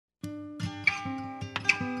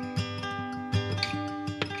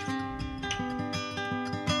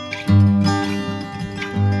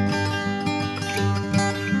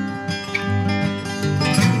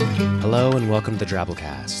Hello and welcome to the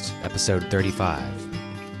Drabblecast, episode 35.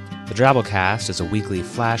 The Drabblecast is a weekly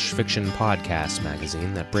flash fiction podcast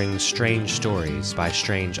magazine that brings strange stories by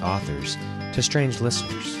strange authors to strange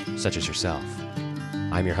listeners, such as yourself.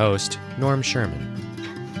 I'm your host, Norm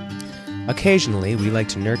Sherman. Occasionally, we like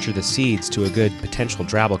to nurture the seeds to a good potential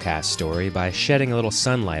Drabblecast story by shedding a little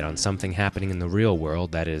sunlight on something happening in the real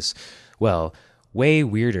world that is, well, way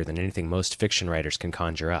weirder than anything most fiction writers can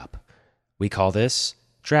conjure up. We call this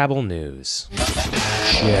Drabble News.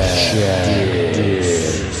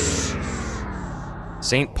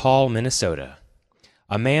 St. Paul, Minnesota.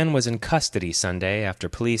 A man was in custody Sunday after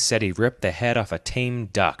police said he ripped the head off a tame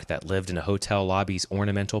duck that lived in a hotel lobby's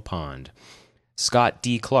ornamental pond. Scott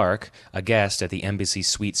D. Clark, a guest at the Embassy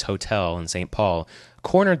Suites Hotel in St. Paul,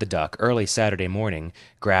 cornered the duck early Saturday morning,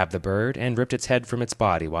 grabbed the bird, and ripped its head from its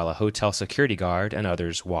body while a hotel security guard and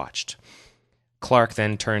others watched. Clark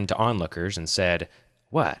then turned to onlookers and said,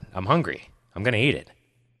 "What? I'm hungry. I'm going to eat it,"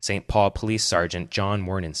 St. Paul Police Sergeant John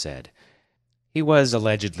Wernan said. He was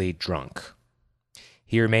allegedly drunk.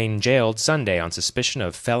 He remained jailed Sunday on suspicion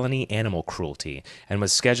of felony animal cruelty and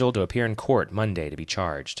was scheduled to appear in court Monday to be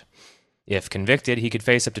charged. If convicted, he could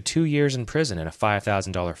face up to 2 years in prison and a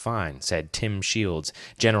 $5,000 fine, said Tim Shields,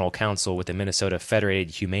 general counsel with the Minnesota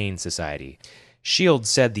Federated Humane Society. Shields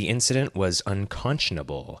said the incident was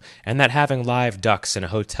unconscionable and that having live ducks in a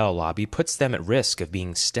hotel lobby puts them at risk of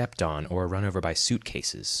being stepped on or run over by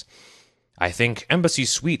suitcases. "I think Embassy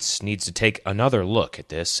Suites needs to take another look at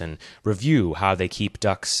this and review how they keep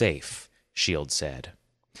ducks safe," Shields said.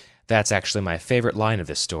 That's actually my favorite line of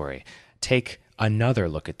this story. Take another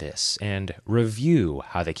look at this and review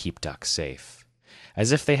how they keep ducks safe.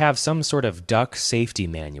 As if they have some sort of duck safety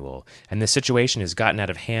manual, and the situation has gotten out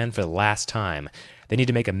of hand for the last time. They need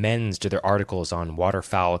to make amends to their articles on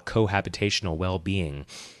waterfowl cohabitational well-being.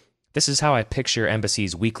 This is how I picture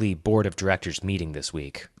Embassy's weekly board of directors meeting this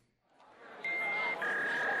week.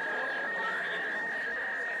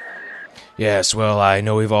 Yes, well, I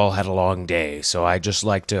know we've all had a long day, so I'd just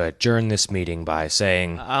like to adjourn this meeting by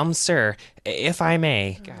saying, sir, if I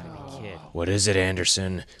may. Gotta be kidding. What is it,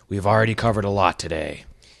 Anderson? We've already covered a lot today.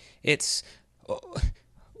 It's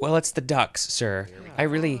the ducks, sir. I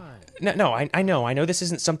really... No, I know this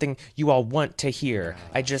isn't something you all want to hear.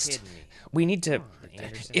 We need to...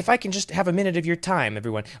 If I can just have a minute of your time,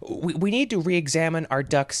 everyone. We need to re-examine our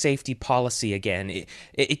duck safety policy again.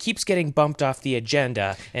 It keeps getting bumped off the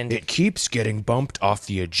agenda, and... It keeps getting bumped off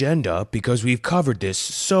the agenda because we've covered this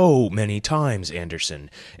so many times, Anderson.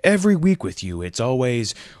 Every week with you, it's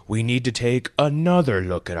always, we need to take another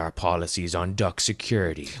look at our policies on duck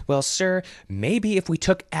security. Well, sir, maybe if we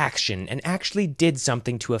took action and actually did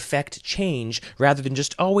something to affect change, rather than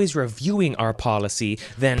just always reviewing our policy,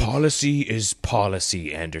 then... Policy is policy,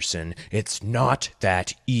 Anderson. It's not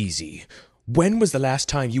that easy. When was the last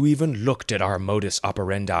time you even looked at our modus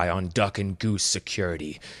operandi on duck and goose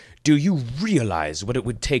security? Do you realize what it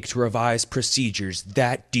would take to revise procedures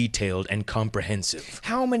that detailed and comprehensive?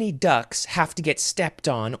 How many ducks have to get stepped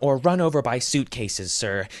on or run over by suitcases,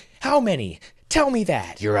 sir? How many? Tell me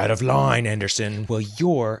that. You're out of line, Anderson. Well,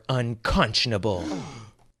 you're unconscionable.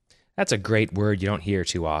 That's a great word you don't hear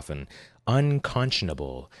too often.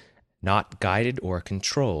 Unconscionable. Not guided or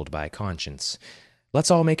controlled by conscience. Let's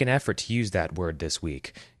all make an effort to use that word this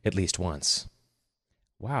week, at least once.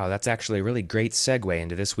 Wow, that's actually a really great segue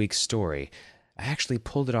into this week's story. I actually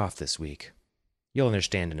pulled it off this week. You'll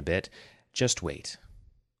understand in a bit. Just wait.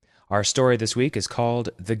 Our story this week is called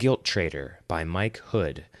The Guilt Trader by Mike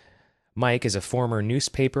Hood. Mike is a former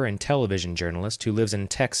newspaper and television journalist who lives in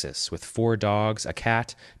Texas with 4 dogs, a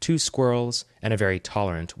cat, 2 squirrels, and a very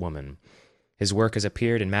tolerant woman. His work has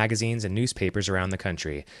appeared in magazines and newspapers around the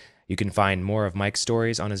country. You can find more of Mike's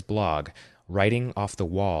stories on his blog,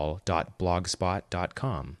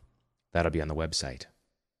 writingoffthewall.blogspot.com. That'll be on the website.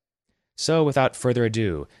 So, without further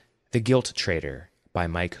ado, The Guilt Trader by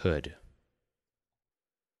Mike Hood.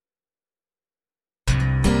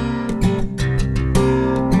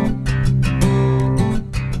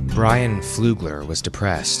 Brian Flugler was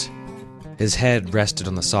depressed. His head rested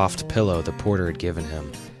on the soft pillow the porter had given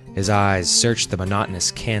him. His eyes searched the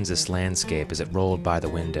monotonous Kansas landscape as it rolled by the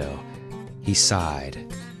window. He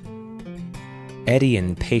sighed. Eddie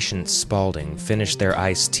and Patience Spaulding finished their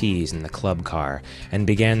iced teas in the club car and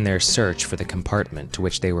began their search for the compartment to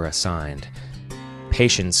which they were assigned.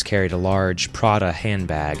 Patience carried a large Prada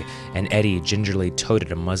handbag, and Eddie gingerly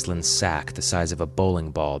toted a muslin sack the size of a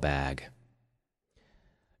bowling ball bag.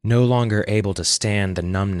 No longer able to stand the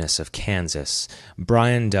numbness of Kansas,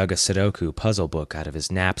 Brian dug a Sudoku puzzle book out of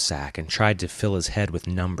his knapsack and tried to fill his head with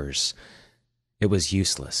numbers. It was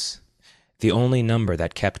useless. The only number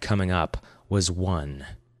that kept coming up was 1.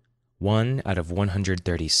 1 out of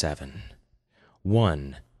 137.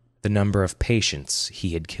 1, the number of patients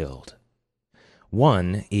he had killed.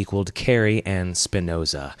 1 equaled Carrie Ann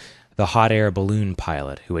Spinoza, the hot air balloon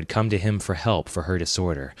pilot who had come to him for help for her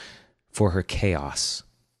disorder, for her chaos.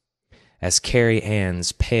 As Carrie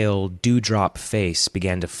Ann's pale, dewdrop face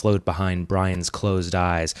began to float behind Brian's closed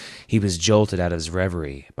eyes, he was jolted out of his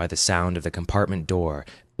reverie by the sound of the compartment door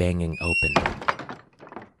banging open.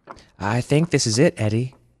 "I think this is it,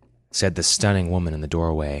 Eddie," said the stunning woman in the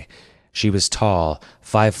doorway. She was tall,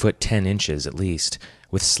 5'10" at least,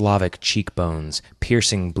 with Slavic cheekbones,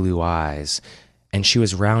 piercing blue eyes, and she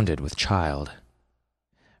was rounded with child.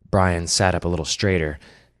 Brian sat up a little straighter.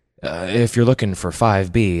 If you're looking for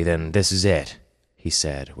 5B, then this is it," he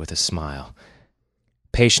said with a smile.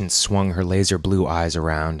 Patience swung her laser blue eyes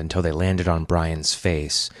around until they landed on Brian's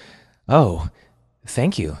face. "Oh,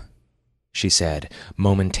 thank you," she said,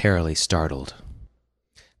 momentarily startled.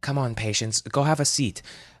 "Come on, Patience, go have a seat.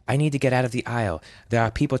 I need to get out of the aisle. There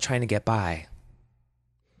are people trying to get by."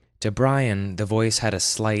 To Brian, the voice had a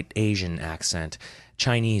slight Asian accent,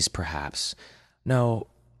 Chinese perhaps. No,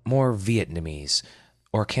 more Vietnamese,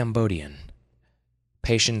 or Cambodian.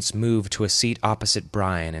 Patience moved to a seat opposite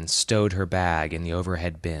Brian and stowed her bag in the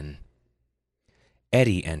overhead bin.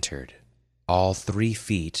 Eddie entered, all 3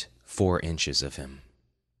 feet, 4 inches of him.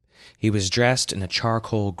 He was dressed in a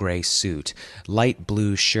charcoal gray suit, light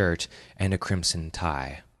blue shirt, and a crimson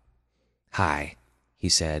tie. "Hi," he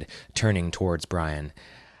said, turning towards Brian.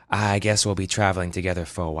 "I guess we'll be traveling together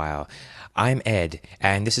for a while. I'm Ed,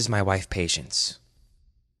 and this is my wife, Patience."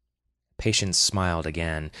 Patience smiled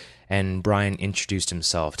again, and Brian introduced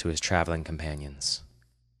himself to his traveling companions.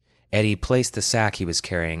 Eddie placed the sack he was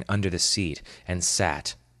carrying under the seat and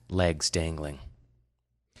sat, legs dangling.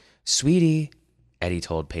 "Sweetie," Eddie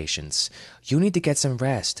told Patience, "you need to get some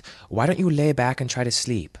rest. Why don't you lay back and try to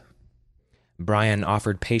sleep?" Brian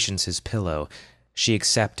offered Patience his pillow. She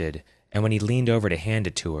accepted, and when he leaned over to hand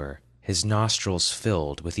it to her, his nostrils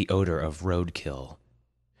filled with the odor of roadkill.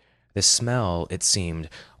 The smell, it seemed,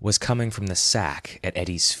 was coming from the sack at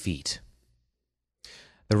Eddie's feet.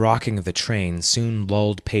 The rocking of the train soon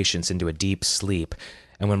lulled Patience into a deep sleep,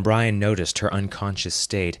 and when Brian noticed her unconscious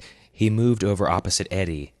state, he moved over opposite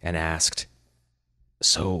Eddie and asked,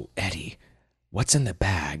 "So, Eddie, what's in the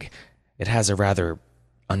bag? It has a rather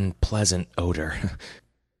unpleasant odor."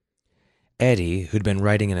 Eddie, who'd been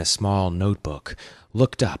writing in a small notebook,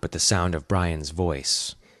 looked up at the sound of Brian's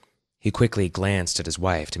voice. He quickly glanced at his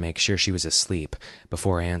wife to make sure she was asleep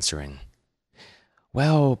before answering.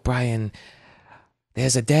 "Well, Brian,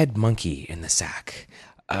 there's a dead monkey in the sack.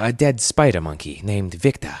 A dead spider monkey named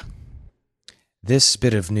Victor." This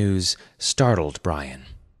bit of news startled Brian.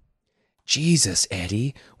 "Jesus,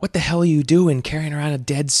 Eddie, what the hell are you doing carrying around a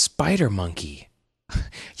dead spider monkey?"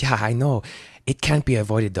 "Yeah, I know. It can't be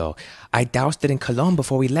avoided, though. I doused it in cologne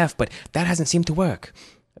before we left, but that hasn't seemed to work.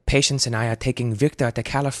 Patience and I are taking Victor to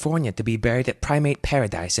California to be buried at Primate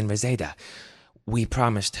Paradise in Reseda. We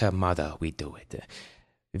promised her mother we'd do it.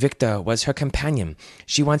 Victor was her companion.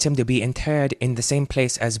 She wants him to be interred in the same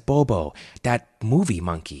place as Bobo, that movie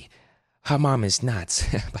monkey. Her mom is nuts,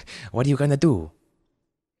 but what are you going to do?"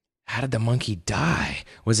 "How did the monkey die?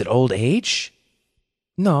 Was it old age?"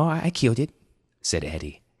 "No, I killed it," said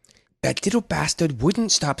Eddie. "That little bastard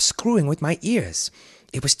wouldn't stop screwing with my ears.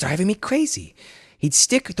 It was driving me crazy. He'd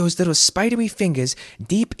stick those little spidery fingers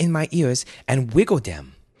deep in my ears and wiggle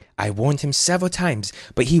them. I warned him several times,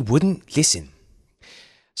 but he wouldn't listen.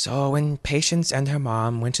 So when Patience and her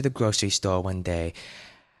mom went to the grocery store one day,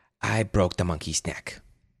 I broke the monkey's neck.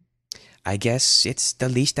 I guess it's the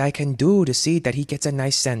least I can do to see that he gets a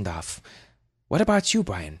nice send-off. What about you,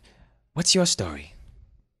 Brian? What's your story?"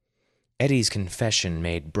 Eddie's confession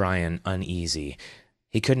made Brian uneasy.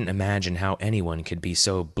 He couldn't imagine how anyone could be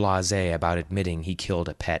so blasé about admitting he killed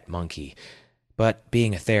a pet monkey. But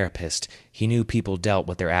being a therapist, he knew people dealt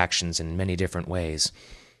with their actions in many different ways.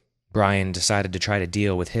 Brian decided to try to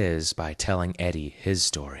deal with his by telling Eddie his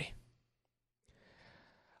story.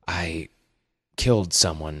 "I killed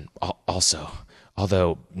someone also,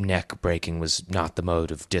 although neck breaking was not the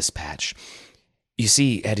mode of dispatch. You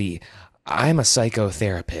see, Eddie, I'm a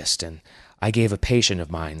psychotherapist, and I gave a patient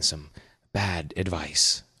of mine some bad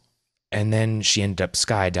advice. And then she ended up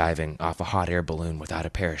skydiving off a hot air balloon without a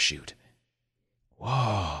parachute."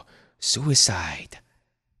 "Whoa, suicide.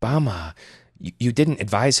 Bummer. You didn't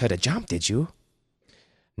advise her to jump, did you?"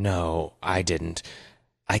 "No, I didn't.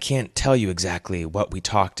 I can't tell you exactly what we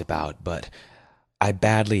talked about, but I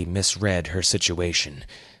badly misread her situation,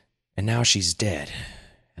 and now she's dead,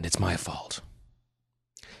 and it's my fault."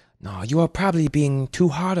 No, you are probably being too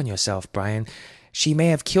hard on yourself, Brian. She may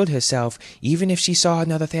have killed herself even if she saw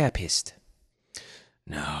another therapist.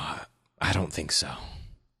 No, I don't think so.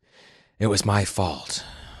 It was my fault.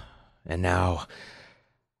 And now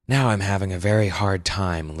I'm having a very hard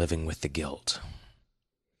time living with the guilt.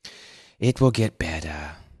 It will get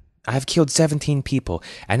better. I've killed 17 people,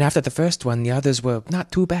 and after the first one, the others were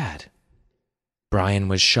not too bad. Brian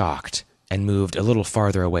was shocked and moved a little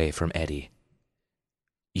farther away from Eddie.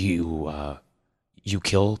 You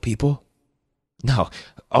kill people? No,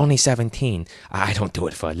 only 17. I don't do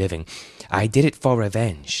it for a living. I did it for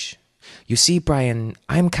revenge. You see, Brian,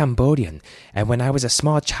 I'm Cambodian, and when I was a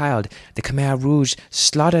small child, the Khmer Rouge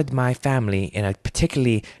slaughtered my family in a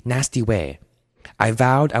particularly nasty way. I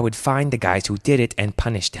vowed I would find the guys who did it and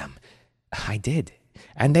punish them. I did,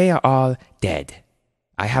 and they are all dead.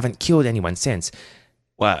 I haven't killed anyone since,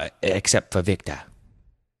 well, except for Victor.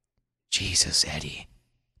 Jesus, Eddie,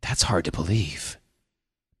 that's hard to believe.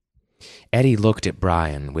 Eddie looked at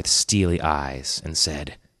Brian with steely eyes and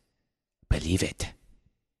said, "Believe it."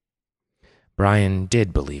 Brian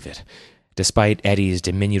did believe it. Despite Eddie's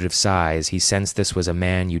diminutive size, he sensed this was a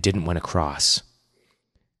man you didn't want to cross.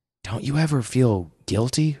 "Don't you ever feel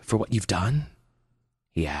guilty for what you've done?"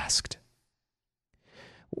 he asked.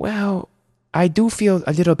 "Well, I do feel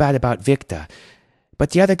a little bad about Victor,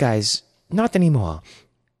 but the other guys, not anymore.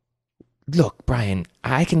 Look, Brian,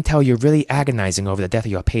 I can tell you're really agonizing over the death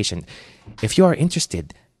of your patient. If you are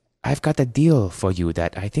interested, I've got a deal for you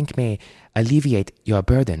that I think may alleviate your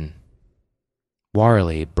burden."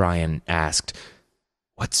 Warily, Brian asked,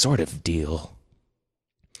 "What sort of deal?"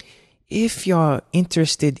 "If you're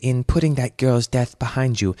interested in putting that girl's death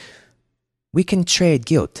behind you, we can trade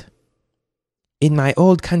guilt. In my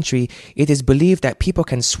old country, it is believed that people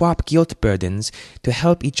can swap guilt burdens to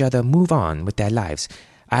help each other move on with their lives.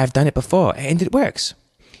 I've done it before, and it works.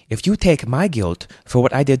 If you take my guilt for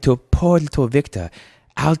what I did to poor little Victor,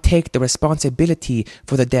 I'll take the responsibility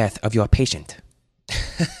for the death of your patient."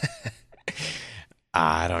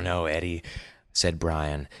 "I don't know, Eddie," said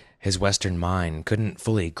Brian. His Western mind couldn't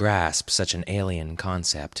fully grasp such an alien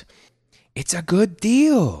concept. "It's a good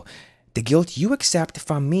deal. The guilt you accept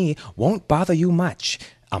from me won't bother you much.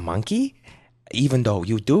 A monkey? Even though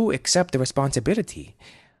you do accept the responsibility.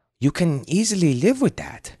 You can easily live with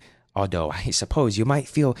that. Although I suppose you might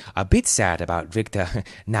feel a bit sad about Victor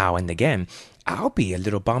now and again. I'll be a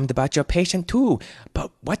little bummed about your patient too.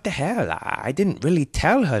 But what the hell? I didn't really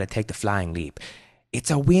tell her to take the flying leap.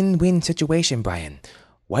 It's a win-win situation, Brian.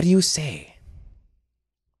 What do you say?"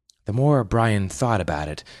 The more Brian thought about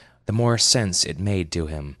it, the more sense it made to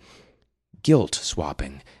him. Guilt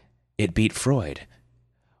swapping. It beat Freud.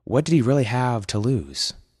 What did he really have to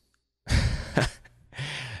lose?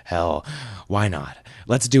 Hell, why not?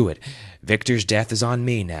 Let's do it. Victor's death is on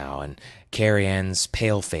me now, and Carrie Ann's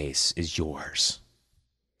pale face is yours.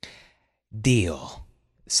 "Deal,"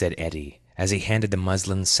 said Eddie, as he handed the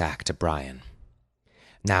muslin sack to Brian.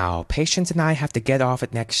 "Now, Patience and I have to get off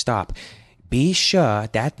at next stop. Be sure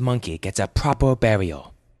that monkey gets a proper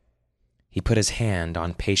burial." He put his hand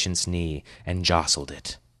on Patience's knee and jostled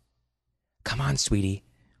it. "Come on, sweetie.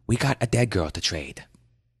 We got a dead girl to trade."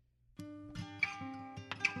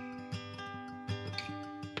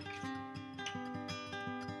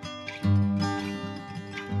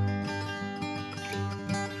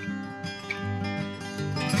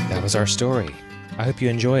 That was our story. I hope you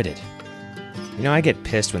enjoyed it. You know, I get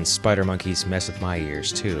pissed when spider monkeys mess with my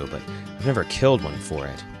ears too, but I've never killed one for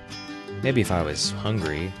it. Maybe if I was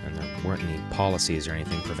hungry and there weren't any policies or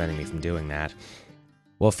anything preventing me from doing that.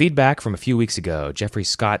 Well, feedback from a few weeks ago, Jeffrey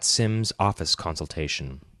Scott Sims' office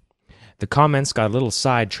consultation. The comments got a little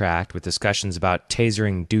sidetracked with discussions about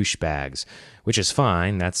tasering douchebags, which is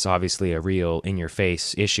fine. That's obviously a real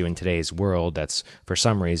in-your-face issue in today's world that's, for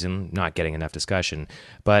some reason, not getting enough discussion.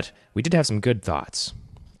 But we did have some good thoughts.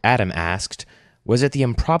 Adam asked, was it the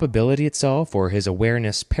improbability itself or his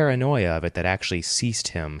awareness paranoia of it that actually ceased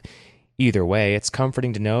him? Either way, it's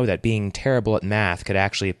comforting to know that being terrible at math could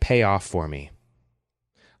actually pay off for me.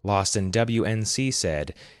 Lost in WNC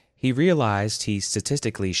said, he realized he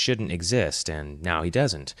statistically shouldn't exist, and now he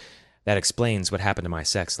doesn't. That explains what happened to my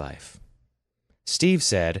sex life. Steve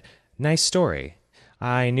said, nice story.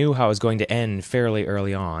 I knew how it was going to end fairly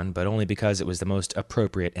early on, but only because it was the most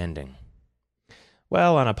appropriate ending.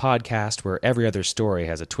 Well, on a podcast where every other story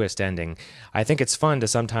has a twist ending, I think it's fun to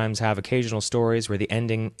sometimes have occasional stories where the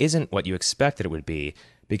ending isn't what you expected it would be,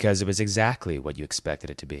 because it was exactly what you expected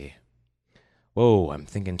it to be. Whoa, I'm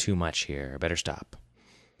thinking too much here. I better stop.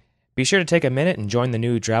 Be sure to take a minute and join the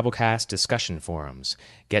new Drabblecast discussion forums.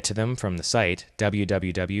 Get to them from the site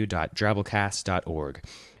www.drabblecast.org.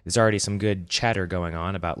 There's already some good chatter going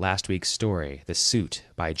on about last week's story, The Suit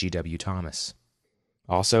by G.W. Thomas.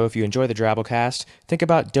 Also, if you enjoy the Drabblecast, think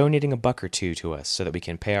about donating $1 or $2 to us so that we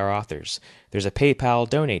can pay our authors. There's a PayPal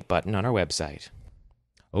donate button on our website.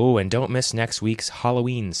 Oh, and don't miss next week's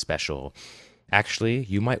Halloween special. Actually,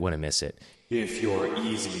 you might want to miss it. If you're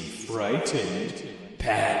easily frightened,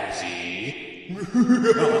 pansy.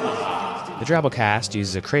 The Drabblecast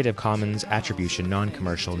uses a Creative Commons Attribution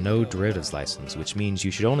Non-Commercial No Derivatives license, which means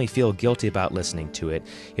you should only feel guilty about listening to it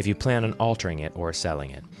if you plan on altering it or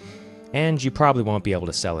selling it. And you probably won't be able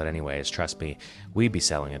to sell it anyways, trust me. We'd be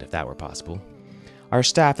selling it if that were possible. Our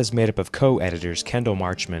staff is made up of co-editors Kendall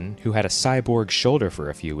Marchman, who had a cyborg shoulder for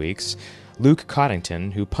a few weeks, Luke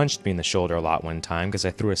Coddington, who punched me in the shoulder a lot one time because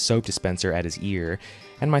I threw a soap dispenser at his ear,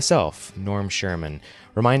 and myself, Norm Sherman,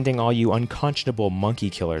 reminding all you unconscionable monkey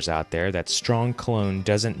killers out there that strong cologne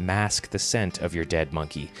doesn't mask the scent of your dead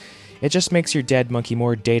monkey. It just makes your dead monkey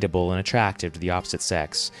more dateable and attractive to the opposite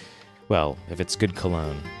sex. Well, if it's good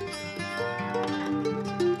cologne.